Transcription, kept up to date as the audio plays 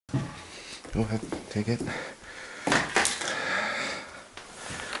Go ahead, take it.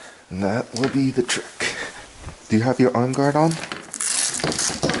 And that will be the trick. Do you have your arm guard on? I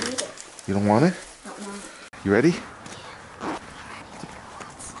don't need it. You don't want it? No. You ready?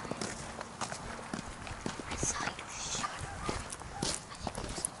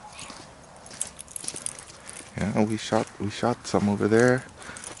 Yeah, we shot some over there.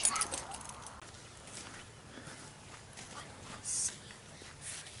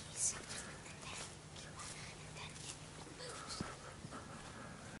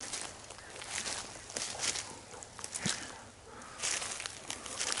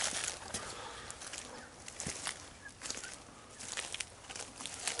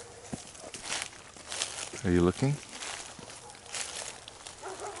 Are you looking?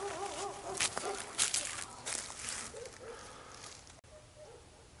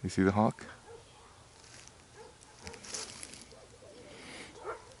 You see the hawk?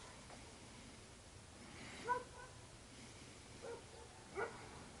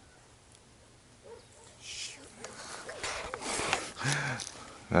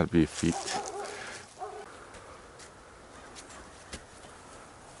 That'd be a feat.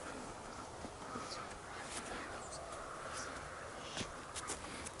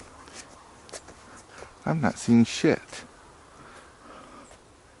 I'm not seeing shit.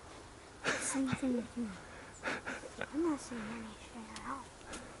 Same thing with me. I'm not seeing any shit at all.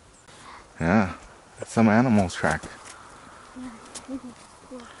 Yeah, it's some animal's track. Yeah, maybe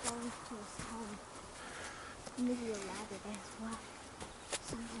we'll fall into a stone. Maybe a ladder as well.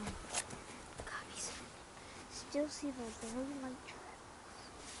 Something. God, we still see the very light trails.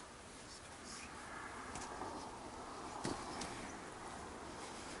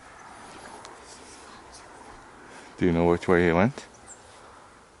 Do you know which way he went?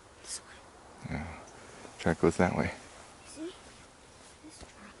 This way. Yeah, track goes that way. See? This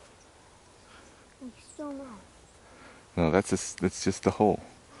track. We still know. No, that's just the hole.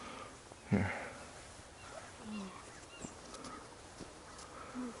 Here.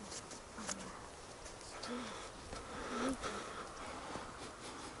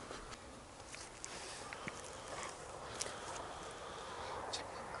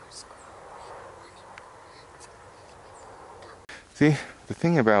 See, the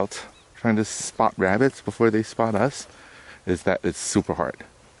thing about trying to spot rabbits before they spot us is that it's super hard.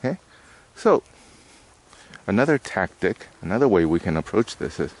 Okay? So, another tactic, another way we can approach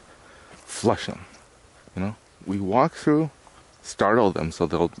this is flush them. You know, we walk through, startle them so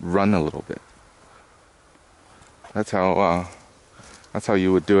they'll run a little bit. That's how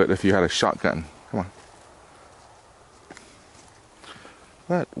you would do it if you had a shotgun. Come on.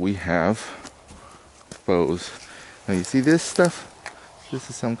 But we have bows. Now you see this stuff? This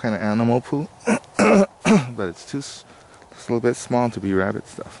is some kind of animal poo, but it's a little bit small to be rabbit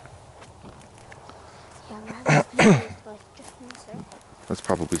stuff. That's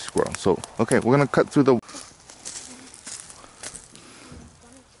probably squirrel. So, okay, we're gonna cut through the.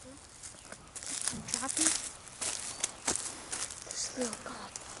 This little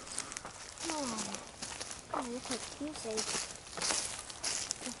god. Oh, look like Tuesday.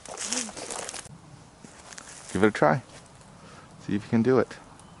 Give it a try. See if you can do it.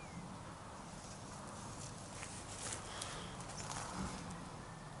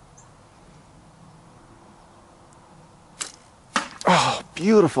 Oh,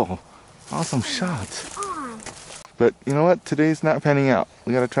 beautiful. Awesome shot. But you know what? Today's not panning out.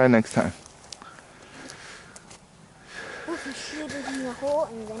 We gotta try next time. What if you shoot it in the hole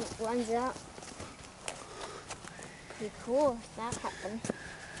and then it runs out? Pretty cool if that happened.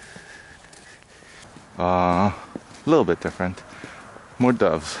 A little bit different. More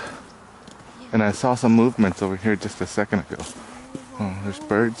doves. Yeah. And I saw some movements over here just a second ago. Oh, there's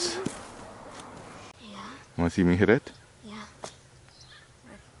birds. Yeah. You want to see me hit it? Yeah.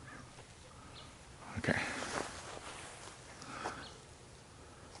 Okay.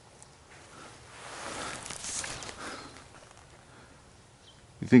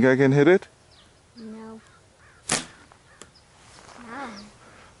 You think I can hit it? No.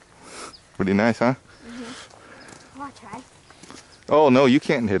 Pretty nice, huh? I'll try. Oh, no, you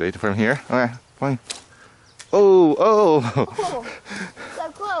can't hit it from here. Okay, fine. Oh. Oh,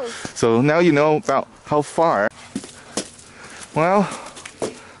 so close. So now you know about how far. Well,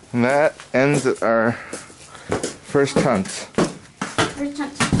 that ends our first hunt. First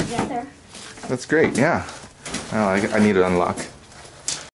hunt together. That's great, yeah. Oh, I need to unlock.